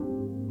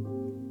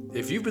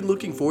If you've been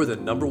looking for the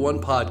number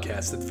one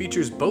podcast that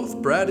features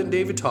both Brad and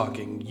David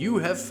talking, you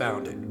have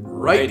found it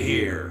right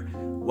here.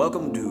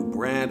 Welcome to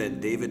Brad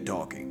and David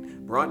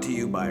Talking, brought to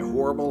you by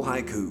Horrible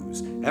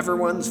Haikus,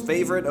 everyone's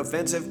favorite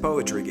offensive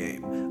poetry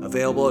game.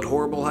 Available at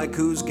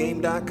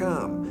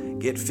horriblehaikusgame.com.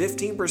 Get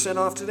 15%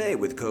 off today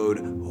with code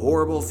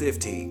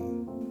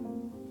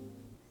HORRIBLE15.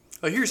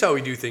 Here's how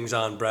we do things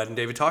on Brad and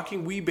David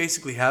Talking. We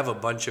basically have a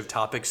bunch of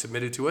topics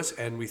submitted to us,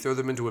 and we throw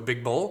them into a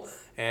big bowl,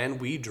 and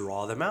we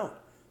draw them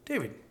out.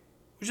 David,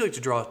 would you like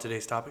to draw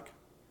today's topic?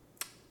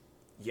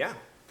 Yeah.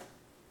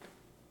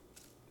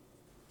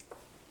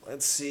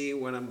 Let's see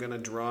what I'm going to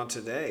draw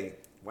today.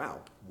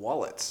 Wow,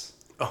 wallets.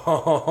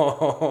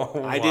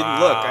 Oh, I didn't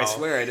look. I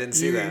swear I didn't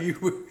see that.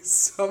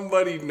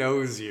 Somebody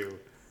knows you.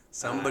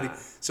 Somebody.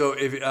 So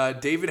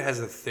if David has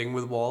a thing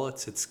with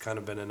wallets, it's kind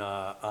of been an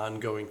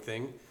ongoing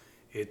thing.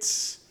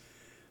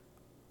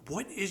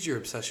 What is your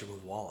obsession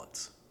with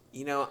wallets?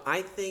 You know,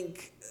 I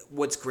think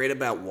what's great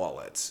about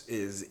wallets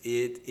is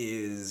it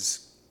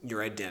is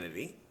your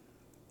identity.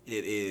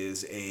 It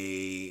is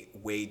a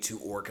way to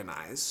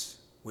organize,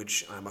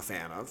 which I'm a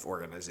fan of,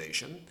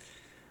 organization.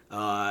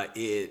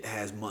 It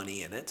has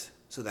money in it,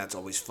 so that's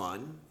always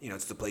fun. You know,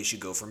 it's the place you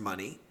go for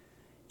money.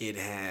 It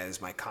has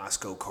my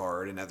Costco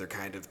card and other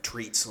kind of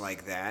treats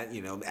like that,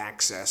 you know,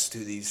 access to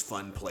these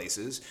fun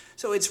places.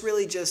 So it's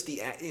really just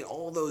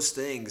all those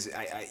things,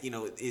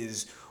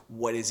 is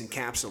what is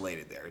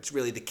encapsulated there. It's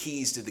really the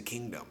keys to the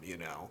kingdom, you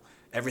know,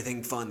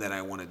 everything fun that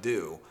I want to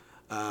do.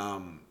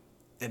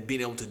 And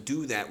being able to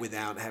do that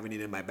without having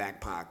it in my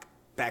back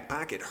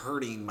pocket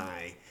hurting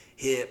my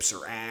hips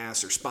or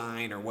ass or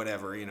spine or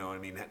whatever, you know what I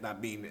mean,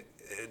 not being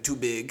too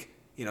big.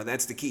 You know,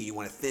 that's the key. You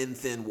want a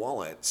thin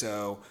wallet.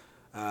 So...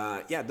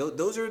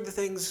 those are the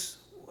things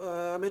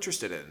I'm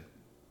interested in.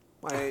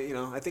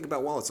 I think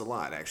about wallets a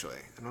lot, actually.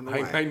 I don't know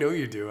why. I know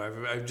you do.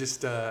 I've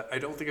just, I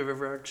don't think I've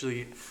ever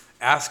actually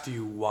asked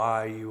you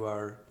why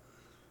you're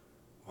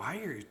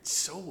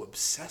so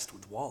obsessed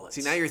with wallets.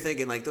 See, now you're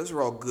thinking, like, those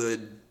are all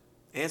good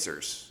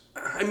answers.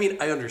 I mean,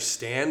 I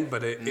understand,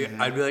 but I'd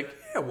be like,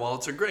 yeah,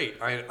 wallets are great.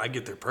 I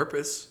get their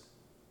purpose.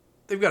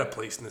 They've got a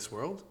place in this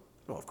world.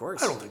 Well, of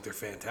course. I don't think they're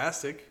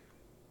fantastic.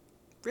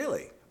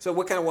 Really? So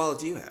what kind of wallet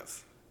do you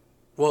have?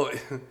 Well,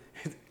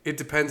 it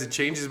depends. It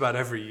changes about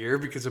every year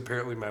because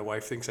apparently my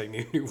wife thinks I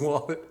need a new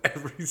wallet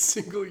every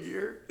single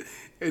year.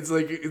 It's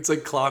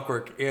like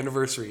clockwork.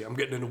 Anniversary. I'm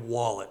getting a new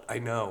wallet. I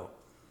know.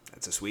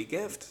 That's a sweet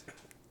gift.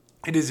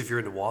 It is if you're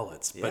into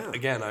wallets. Yeah. But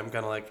again, I'm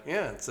kind of like,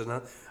 yeah, it's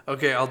enough.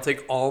 Okay, I'll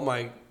take all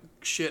my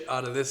shit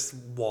out of this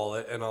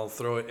wallet and I'll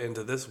throw it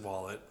into this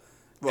wallet.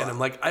 Well, and I'm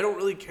like, I don't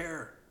really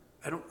care.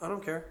 I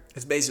don't care.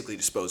 It's basically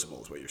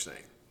disposable is what you're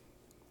saying.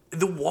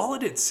 The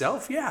wallet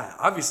itself, yeah.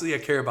 Obviously, I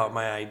care about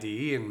my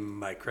ID and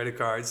my credit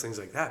cards, things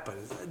like that.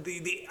 But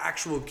the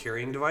actual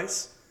carrying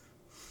device,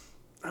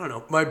 I don't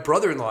know. My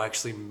brother-in-law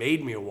actually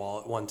made me a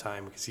wallet one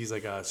time because he's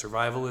like a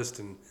survivalist,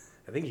 and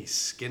I think he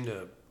skinned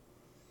it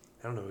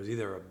was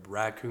either a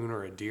raccoon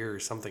or a deer or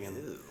something.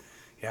 And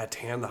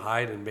tanned the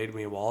hide and made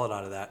me a wallet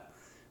out of that.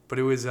 But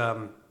it was...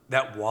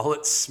 that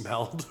wallet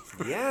smelled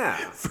for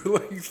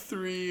like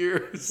 3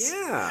 years.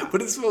 Yeah.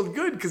 But it smelled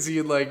good because he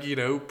had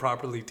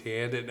properly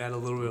tanned it and had a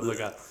little bit of like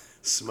a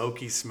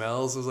smoky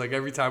smell. So it was like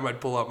every time I'd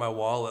pull out my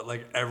wallet,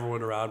 like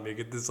everyone around me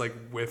get this like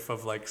whiff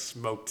of like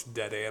smoked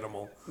dead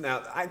animal.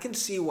 Now, I can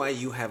see why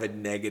you have a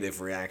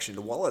negative reaction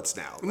to wallets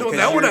now. No,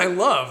 that one I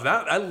love.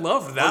 I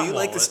love that wallet. You wallet.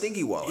 like the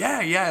stinky wallet.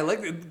 Yeah, I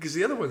like it because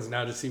the other ones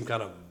now just seem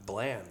kind of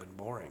bland and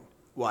boring.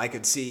 Well, I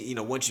could see,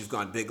 once you've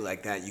gone big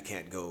like that, you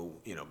can't go,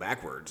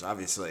 backwards,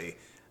 obviously.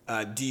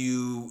 Do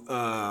you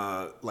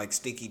like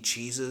stinky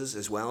cheeses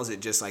as well? Is it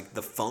just like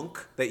the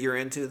funk that you're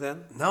into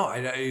then? No,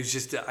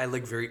 I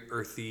like very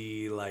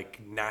earthy,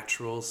 like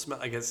natural smell.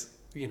 I guess,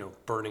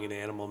 burning an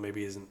animal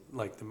maybe isn't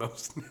like the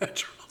most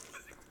natural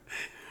thing.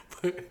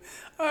 But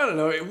I don't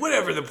know.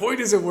 Whatever. The point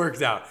is it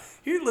worked out.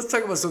 Here, let's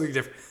talk about something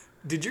different.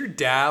 Did your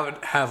dad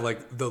have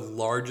like the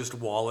largest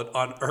wallet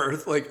on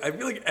earth? Like, I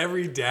feel like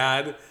every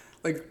dad...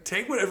 Like,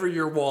 take whatever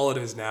your wallet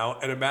is now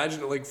and imagine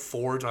it like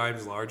 4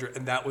 times larger,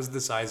 and that was the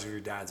size of your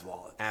dad's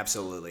wallet.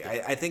 Absolutely.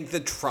 I think the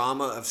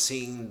trauma of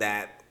seeing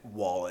that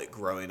wallet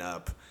growing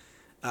up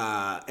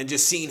and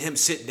just seeing him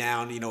sit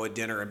down, at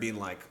dinner and being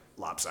like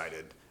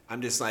lopsided.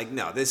 I'm just like,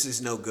 no, this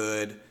is no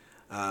good.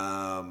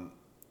 My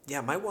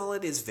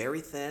wallet is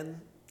very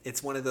thin.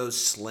 It's one of those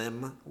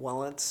slim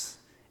wallets,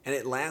 and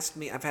it lasts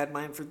me. I've had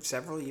mine for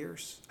several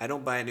years. I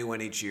don't buy a new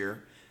one each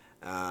year.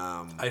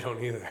 I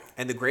don't either.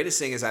 And the greatest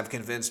thing is I've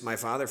convinced my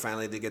father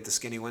finally to get the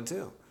skinny one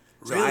too.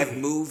 So really? I've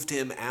moved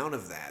him out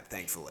of that,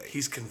 thankfully.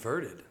 He's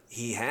converted.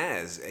 He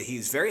has.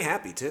 He's very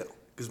happy too.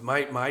 Because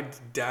my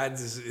dad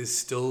is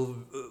still,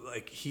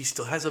 like, he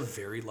still has a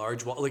very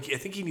large wallet. Like, I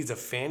think he needs a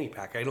fanny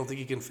pack. I don't think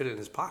he can fit it in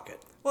his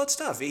pocket. Well, it's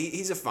tough.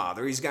 He's a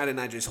father. He's got to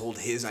not just hold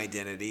his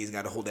identity. He's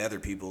got to hold other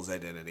people's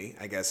identity,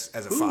 I guess,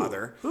 as a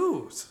father.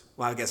 Whose?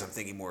 Well, I guess I'm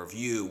thinking more of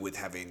you with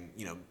having,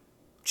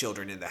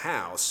 children in the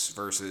house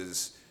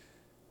versus...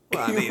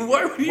 Well, I mean,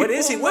 Why would he what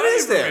is he? hold What my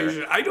is there?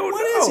 information? I don't What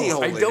know. is he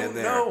holding I don't in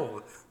there?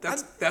 know.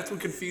 That's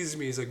what confuses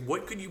me. Is like,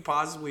 what could you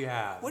possibly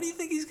have? What do you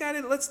think he's got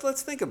in? Let's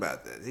think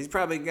about this. He's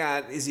probably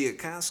got. Is he a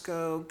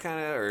Costco kind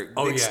of or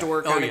Oh, big yeah. store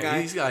Oh, kind of yeah.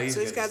 guy? He's got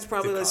He's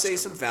probably the let's say Costco.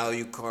 some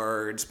value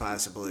cards,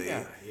 possibly.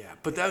 Yeah, yeah.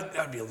 But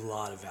that'd be a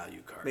lot of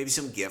value cards. Maybe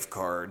some gift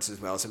cards as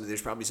well.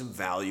 There's probably some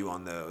value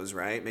on those,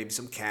 right? Maybe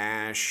some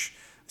cash,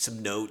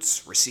 some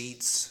notes,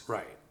 receipts,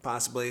 Right.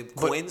 possibly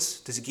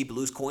coins. Does he keep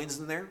loose coins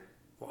in there?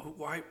 Well,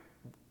 why?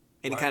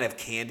 Any kind of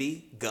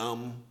candy,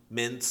 gum,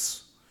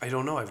 mints? I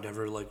don't know. I've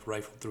never like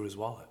rifled through his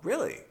wallet.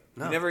 Really?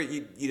 No.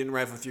 You didn't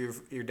rifle through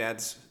your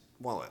dad's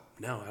wallet?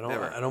 No, I don't.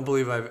 Never. I don't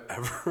believe I've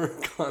ever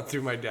gone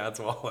through my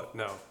dad's wallet.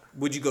 No.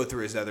 Would you go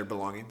through his other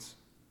belongings?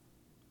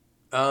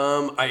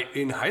 I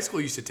in high school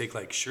used to take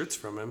like shirts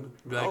from him.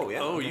 Be like,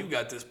 Okay. you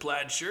got this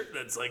plaid shirt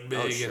that's like big,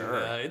 Oh, sure.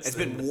 and It's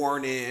been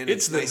worn in.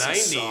 It's the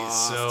nice and '90s,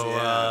 soft, so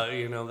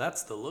yeah.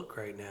 that's the look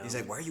right now. He's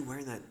like, why are you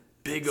wearing that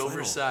big, flannel?"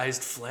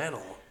 oversized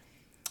flannel.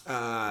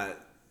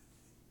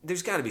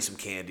 There's got to be some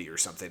candy or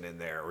something in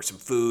there, or some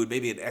food,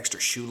 maybe an extra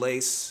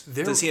shoelace.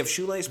 There- Does he have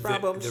shoelace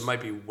problems? There might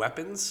be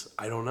weapons.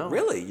 I don't know.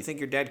 Really? You think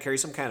your dad carries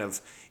some kind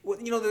of? Well,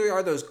 there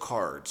are those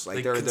cards, like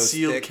Like there are those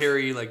concealed thick.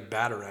 carry, like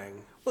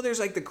batarang. Well, there's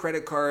like the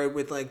credit card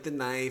with like the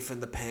knife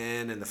and the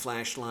pen and the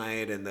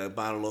flashlight and the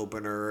bottle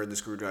opener and the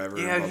screwdriver.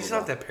 and Yeah, blah, he's blah,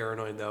 not blah. that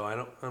paranoid though. I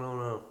don't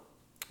know.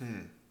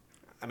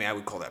 I mean, I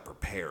would call that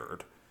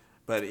prepared,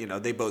 but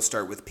they both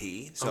start with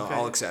P, so Okay.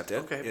 I'll accept it.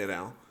 Okay.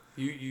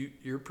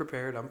 You're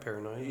prepared. I'm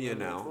paranoid.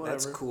 That's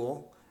Whatever.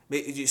 cool.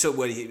 So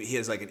what? He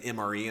has like an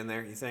MRE in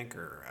there, you think,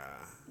 or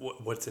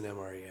What's an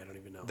MRE? I don't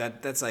even know.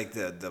 that's like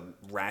the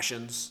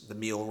rations, the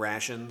meal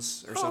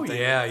rations or Oh something.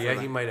 yeah, for yeah,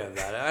 the- he might have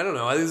that. I don't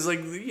know. It was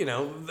like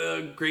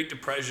the Great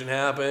Depression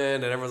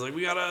happened, and everyone's like,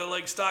 we gotta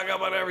like stock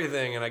up on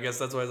everything, and I guess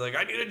that's why he's like,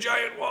 I need a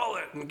giant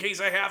wallet in case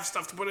I have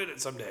stuff to put in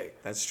it someday.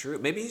 That's true.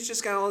 Maybe he's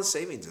just got all his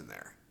savings in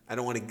there. I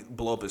don't want to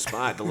blow up his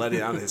spot to let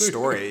it out of his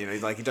story.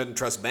 Like he doesn't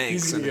trust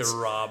banks. He's gonna and get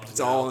robbed. It's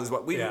all in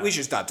his. Yeah. We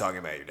should stop talking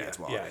about your dad's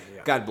wallet.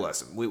 yeah. God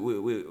bless him.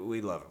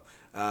 We love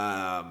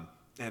him.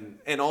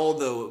 And all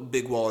the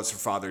big wallets for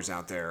fathers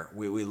out there,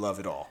 we love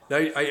it all. Now,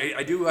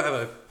 I do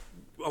have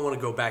I want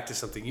to go back to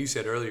something you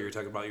said earlier. You're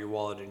talking about your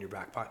wallet in your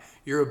back pocket.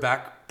 You're a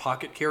back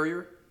pocket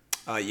carrier?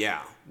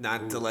 Yeah,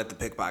 not to let the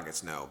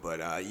pickpockets know,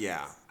 but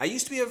yeah. I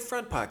used to be a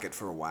front pocket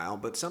for a while,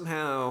 but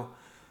somehow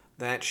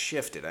that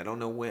shifted. I don't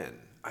know when.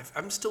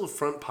 I'm still a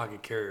front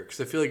pocket carrier because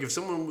I feel like if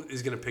someone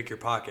is going to pick your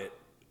pocket,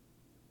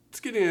 it's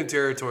getting into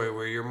territory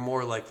where you're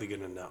more likely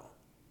going to know.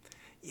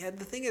 Yeah,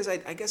 the thing is, I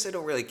guess I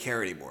don't really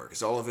care anymore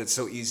because all of it's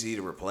so easy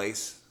to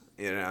replace.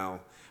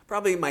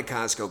 Probably my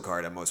Costco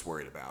card I'm most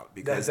worried about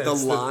because the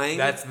line.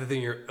 That's the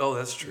thing.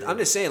 That's true. I'm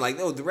just saying, like,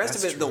 the rest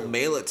That's of it, they'll true.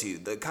 mail it to you.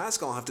 The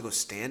Costco, I'll have to go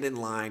stand in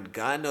line.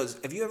 God knows.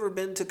 Have you ever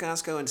been to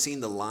Costco and seen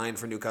the line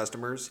for new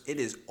customers? It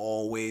is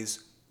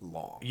always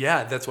long.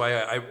 Yeah, that's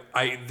why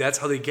I that's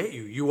how they get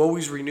you. You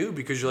always renew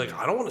because you're like,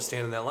 I don't want to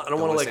stand in that line. I don't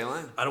want to wanna stand in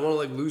line. I don't want to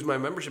like lose my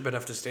membership and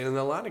have to stand in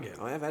that line again.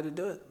 Oh, I've had to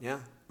do it. Yeah,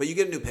 but you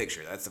get a new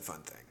picture. That's the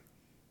fun thing.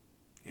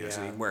 So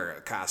Yeah. you can wear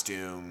a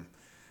costume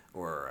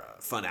or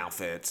a fun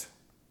outfit.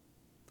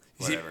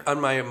 You see,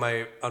 Whatever.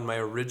 on my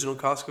original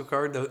Costco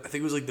card, I think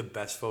it was like the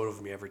best photo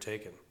of me ever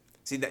taken.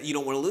 See that you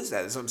don't want to lose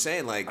that. That's what I'm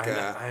saying. Like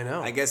I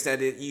know. I guess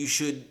that you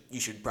should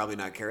probably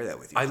not carry that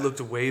with you. I looked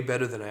way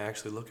better than I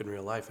actually look in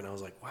real life, and I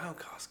was like, wow,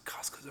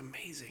 Costco's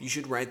amazing. You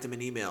should write them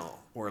an email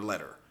or a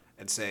letter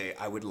and say,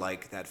 "I would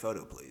like that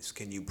photo, please.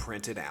 Can you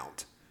print it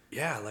out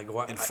Yeah, like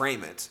what? and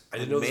frame it? I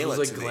and didn't know this mail was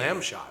it like to glam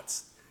me?"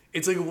 shots.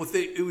 It's like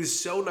it was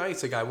so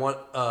nice. Like I want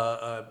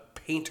a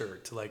painter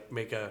to like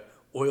make a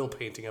oil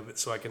painting of it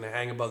so I can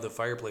hang above the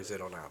fireplace I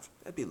don't have.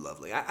 That'd be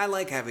lovely. I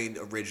like having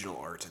original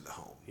art in the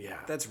home. Yeah.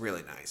 That's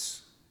really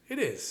nice. It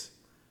is.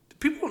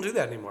 People don't do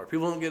that anymore.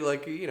 People don't get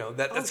like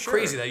that's sure.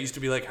 crazy. That used to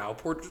be like how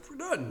portraits were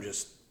done.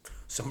 Just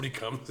somebody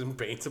comes and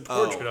paints a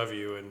portrait of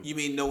you, and You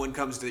mean no one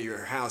comes to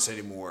your house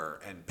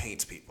anymore and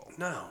paints people?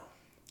 no,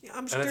 Yeah,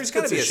 I'm I sure there's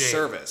think got to it's be a a shame.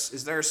 service.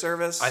 Is there a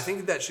service? I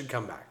think that should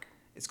come back.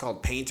 it's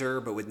called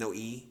Painter, but with no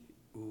E,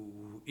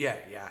 Yeah,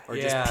 or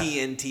yeah. just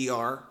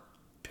PNTR.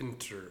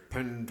 Pinter.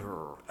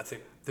 Painter. I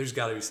think there's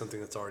got to be something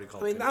that's already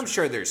called. I mean, Pinter. I'm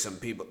sure there's some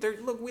people.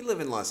 Look, we live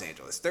in Los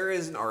Angeles. There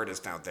is an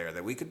artist out there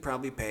that we could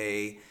probably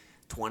pay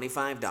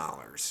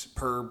 $25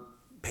 per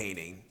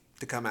painting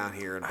to come out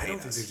here and I paint don't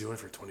think us. they're doing it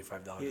for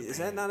 $25. Is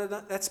that not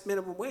enough? That's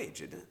minimum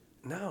wage, isn't it?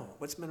 No.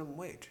 What's minimum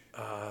wage?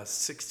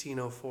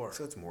 1604.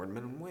 So it's more than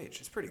minimum wage.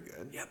 It's pretty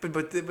good. Yeah,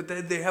 but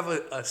they have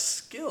a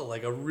skill,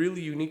 like a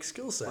really unique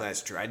skill set. Well,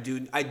 that's true. I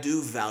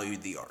do value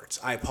the arts.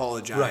 I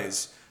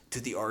apologize to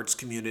the arts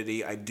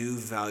community. I do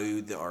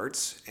value the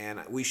arts, and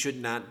we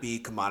should not be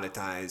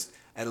commoditized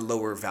at a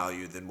lower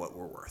value than what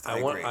we're worth. I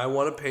agree. I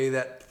want to pay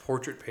that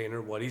portrait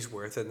painter what he's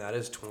worth, and that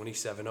is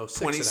 $27.06.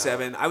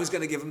 27. I was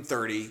going to give him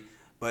 30,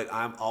 but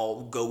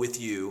I'll go with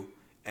you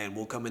and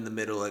we'll come in the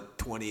middle at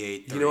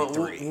 28.33. You know what?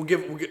 We'll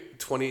get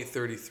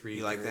 28.33.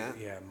 You like that?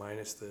 Yeah,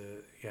 minus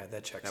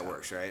that checks That out.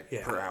 works, right?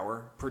 Yeah. Per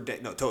hour, per day.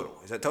 No, total.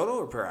 Is that total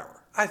or per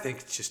hour? I think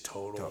it's just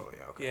total. Total,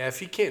 yeah, okay. Yeah, if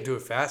he can't do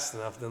it fast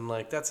enough, then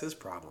like that's his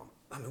problem,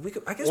 I mean, we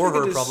could. I guess or we could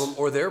her just, problem,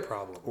 or their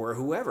problem. or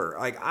whoever.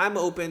 Like, I'm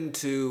open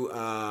to.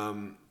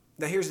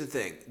 Now, here's the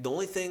thing. The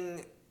only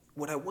thing,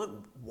 would I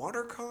want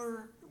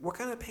watercolor? What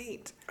kind of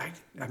paint? I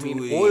Do mean,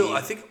 we- oil.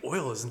 I think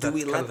oil isn't Do that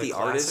we kind let of the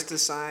classic? artist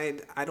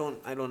decide? I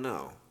don't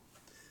know.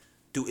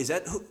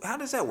 How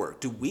does that work?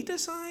 Do we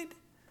decide,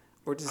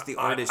 or does the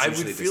artist I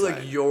usually would feel decide?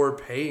 like you're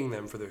paying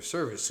them for their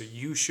service, so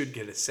you should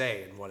get a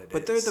say in what it is.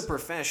 But they're the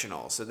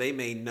professionals, so they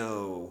may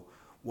know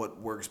what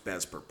works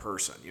best per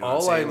person. You know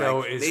All what I'm I saying? know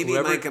Like, is maybe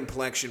whoever- my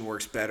complexion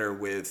works better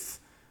with,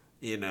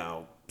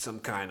 some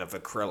kind of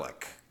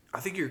acrylic. I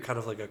think you're kind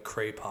of like a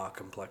crepa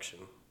complexion.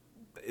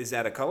 Is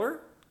that a color?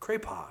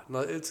 Crepa. No,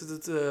 it's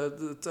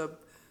a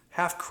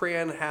half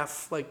crayon,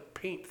 half like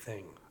paint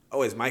thing.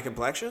 Oh, is my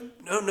complexion?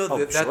 No, Oh,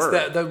 that's sure.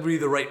 that would be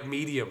the right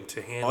medium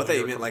to handle. Oh, I thought you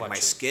your meant like my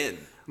complexion. skin.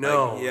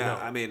 No, Like, yeah. no.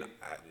 I mean,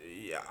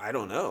 I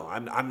don't know.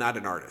 I'm not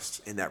an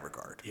artist in that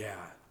regard. Yeah.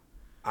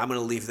 I'm gonna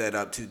leave that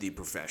up to the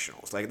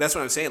professionals. Like, that's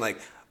what I'm saying. Like,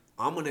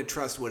 I'm gonna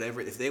trust whatever.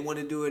 If they want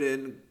to do it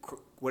in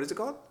what is it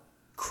called?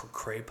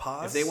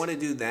 Crepas. If they want to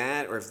do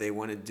that, or if they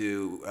want to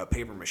do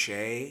paper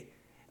mache,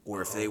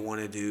 or if they want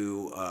to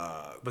do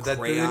but that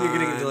then you're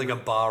getting into like a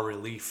bas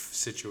relief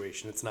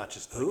situation. It's not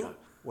just like who?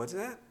 What's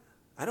that?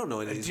 I don't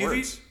know any of these Do you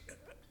words.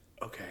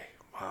 Okay.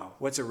 Wow.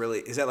 What's a really?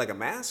 Is that like a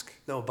mask?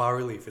 No, bas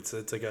relief. It's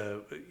like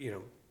a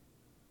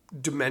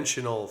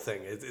dimensional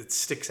thing. It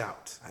sticks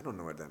out. I don't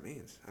know what that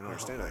means. I don't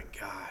understand Oh it. my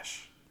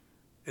gosh.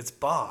 It's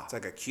bas It's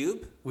like a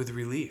cube, with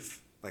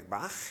relief. like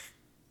Bach,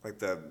 like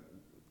the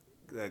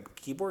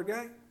keyboard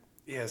guy,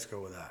 Yeah, let's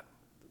go with that.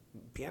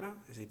 piano.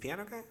 Is he a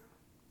piano guy?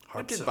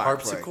 What did Bach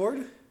play?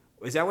 Harpsichord?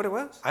 Is that what it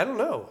was? I don't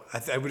know.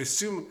 I would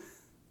assume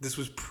this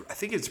was. I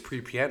think it's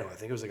pre-piano. I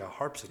think it was like a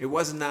harpsichord. It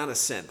was not a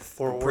synth.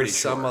 or I'm pretty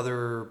some sure.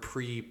 other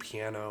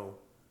pre-piano.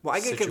 Well, I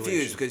get situation.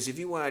 confused because if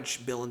you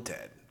watch Bill and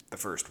Ted, the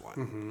first one.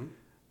 Mm-hmm.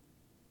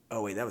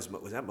 Oh wait, was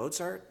that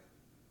Mozart?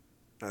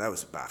 No, that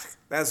was Bach.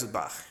 That was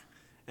Bach,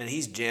 and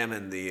he's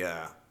jamming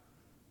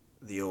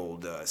the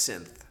old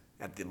synth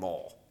at the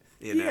mall.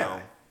 You know,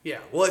 Yeah. Yeah.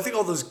 Well, I think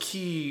all those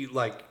key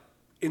like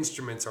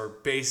instruments are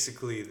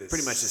basically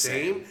Pretty much the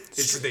same. It's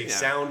just they Yeah.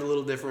 sound a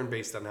little different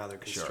based on how they're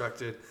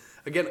constructed.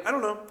 Again, I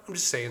don't know. I'm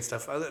just saying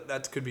stuff.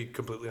 That could be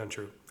completely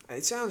untrue.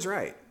 it sounds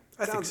right.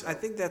 I think so. I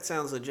think that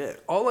sounds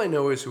legit. All I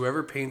know is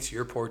whoever paints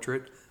your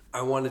portrait,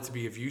 I want it to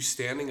be of you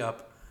standing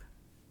up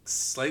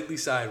slightly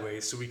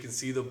sideways so we can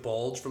see the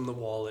bulge from the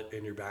wallet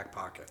in your back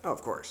pocket. Oh,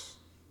 of course.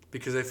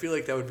 Because I feel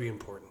like that would be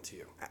important to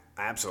you.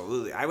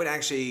 Absolutely. I would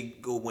actually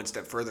go one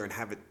step further and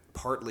have it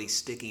partly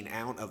sticking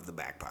out of the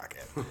back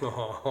pocket.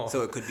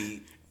 So it could be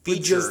With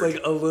featured. just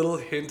like a little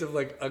hint of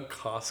like a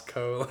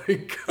Costco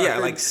like yeah,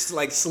 card like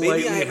slightly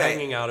maybe I have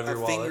hanging out of your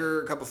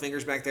wallet. a couple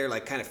fingers back there,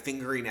 like kind of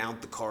fingering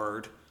out the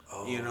card.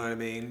 You know what I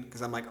mean?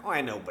 Because I'm like, oh,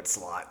 I know what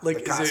slot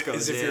Like the Costco's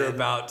as if you're in.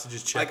 about to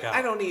just check Like, out.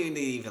 I don't even need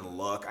to even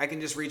look. I can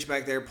just reach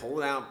back there,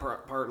 pull it out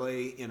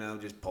partly,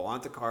 just pull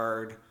out the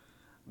card,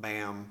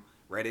 bam,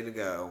 ready to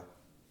go.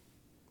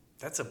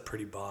 That's a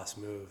pretty boss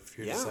move. If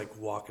you're Yeah. just like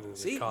walking into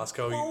See,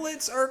 Costco,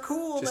 bullets are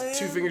cool, just man.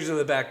 two fingers in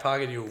the back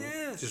pocket, you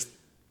Yeah. just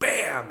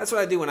bam. That's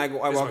what I do when I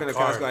walk my into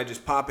card. Costco. I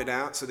just pop it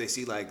out so they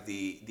see like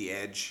the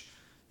edge.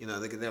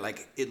 They're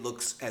like, it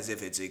looks as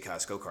if it's a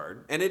Costco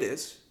card, and it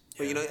is.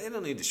 But they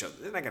don't need to show.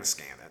 They're not gonna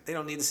scan it. They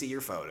don't need to see your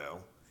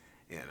photo.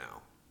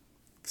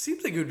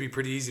 Seems like it would be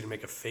pretty easy to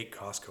make a fake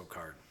Costco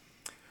card.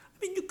 I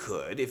mean, you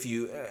could if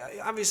you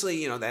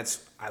obviously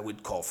that's I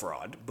would call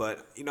fraud,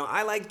 but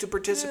I like to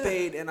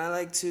participate and I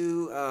like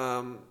to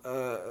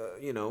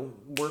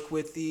work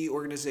with the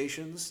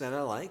organizations that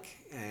I like,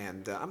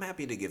 and I'm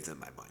happy to give them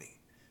my money.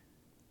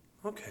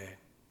 Okay.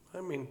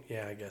 I mean,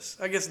 yeah, I guess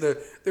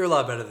they're a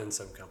lot better than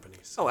some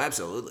companies. Oh,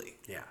 absolutely.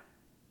 Yeah.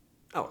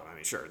 Oh, I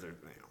mean, sure.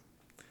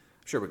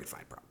 Sure, we could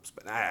find problems,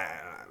 but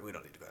we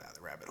don't need to go down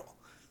the rabbit hole.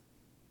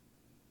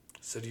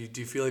 So do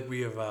you feel like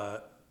we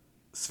have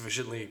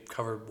sufficiently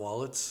covered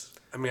wallets?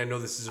 I mean, I know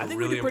this is a I think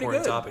we really did pretty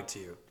important good. topic to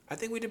you. I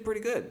think we did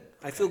pretty good.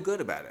 I feel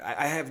good about it.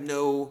 I have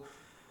no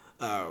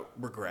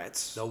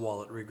regrets. No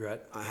wallet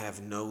regret. I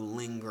have no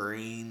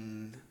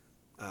lingering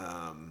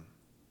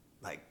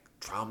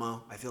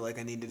trauma I feel like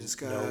I need to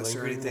discuss or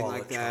lingering anything wallet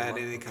like that. trauma.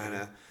 Any Okay. kind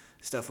of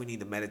stuff we need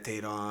to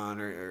meditate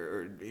on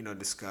or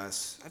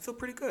discuss. I feel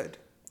pretty good.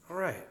 All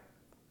right.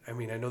 I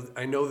mean,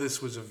 I know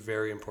this was a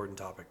very important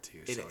topic to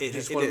you, so I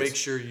just it want to is. make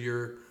sure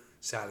you're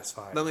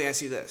satisfied. Let me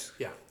ask you this.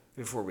 Yeah.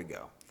 Before we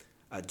go,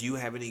 do you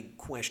have any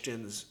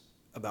questions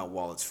about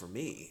wallets for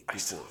me? I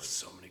still have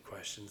so many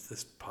questions.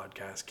 This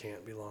podcast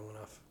can't be long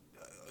enough.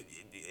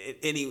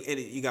 Any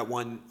you got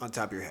one on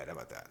top of your head? How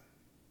about that?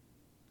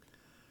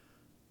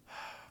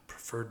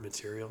 Preferred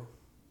material?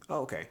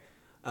 Oh, okay.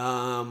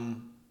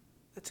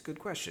 That's a good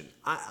question.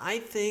 I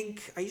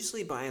think I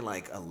usually buy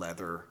like a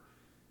leather,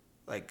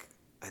 like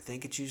I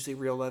think it's usually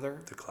real leather.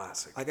 The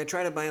classic. Like I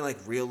try to buy like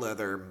real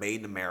leather, made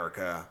in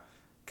America,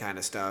 kind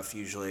of stuff.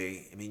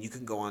 Usually, I mean, you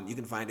can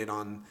find it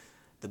on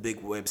the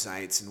big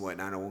websites and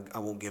whatnot. I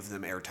won't give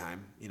them airtime.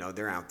 You know,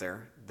 they're out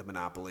there, the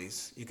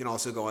monopolies. You can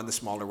also go on the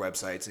smaller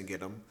websites and get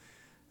them.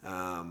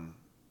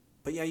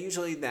 But yeah,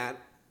 usually that.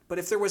 But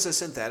if there was a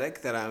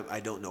synthetic that I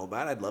don't know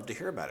about, I'd love to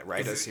hear about it.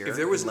 Write us here. If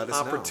there was and an let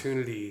us know.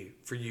 opportunity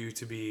for you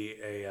to be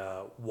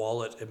a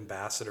wallet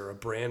ambassador, a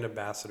brand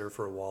ambassador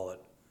for a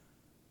wallet,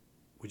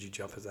 would you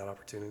jump at that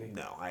opportunity?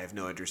 No, I have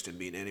no interest in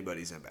being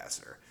anybody's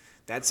ambassador.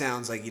 That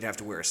sounds like you'd have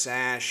to wear a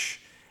sash,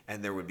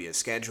 and there would be a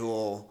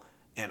schedule.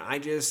 And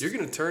You're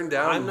going to turn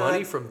down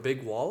money from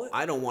Big Wallet?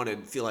 I don't want to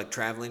feel like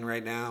traveling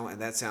right now,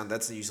 and that's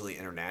usually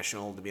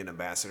international to be an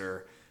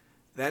ambassador.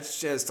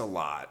 That's just a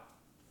lot.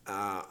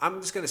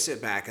 I'm just going to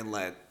sit back and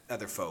let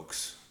other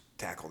folks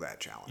tackle that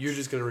challenge. You're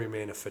just going to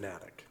remain a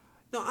fanatic.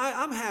 No,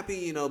 I'm happy,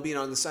 you know, being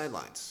on the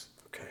sidelines.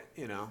 Okay.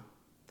 You know,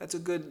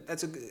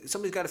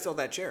 somebody's got to fill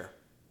that chair.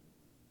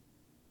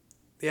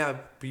 Yeah,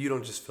 but you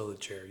don't just fill the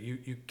chair.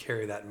 You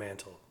carry that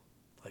mantle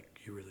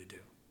like you really do.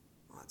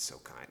 Oh, that's so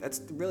kind.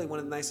 That's really one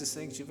of the nicest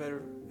things you've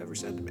ever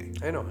said to me.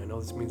 I know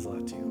this means a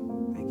lot to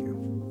you. Thank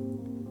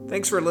you.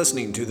 Thanks for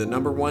listening to the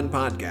 #1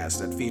 podcast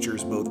that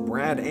features both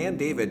Brad and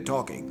David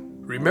talking.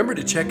 Remember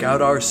to check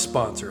out our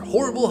sponsor,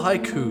 Horrible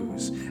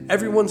Haikus,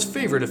 everyone's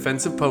favorite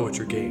offensive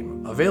poetry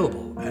game,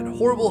 available at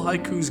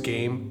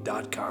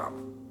horriblehaikusgame.com.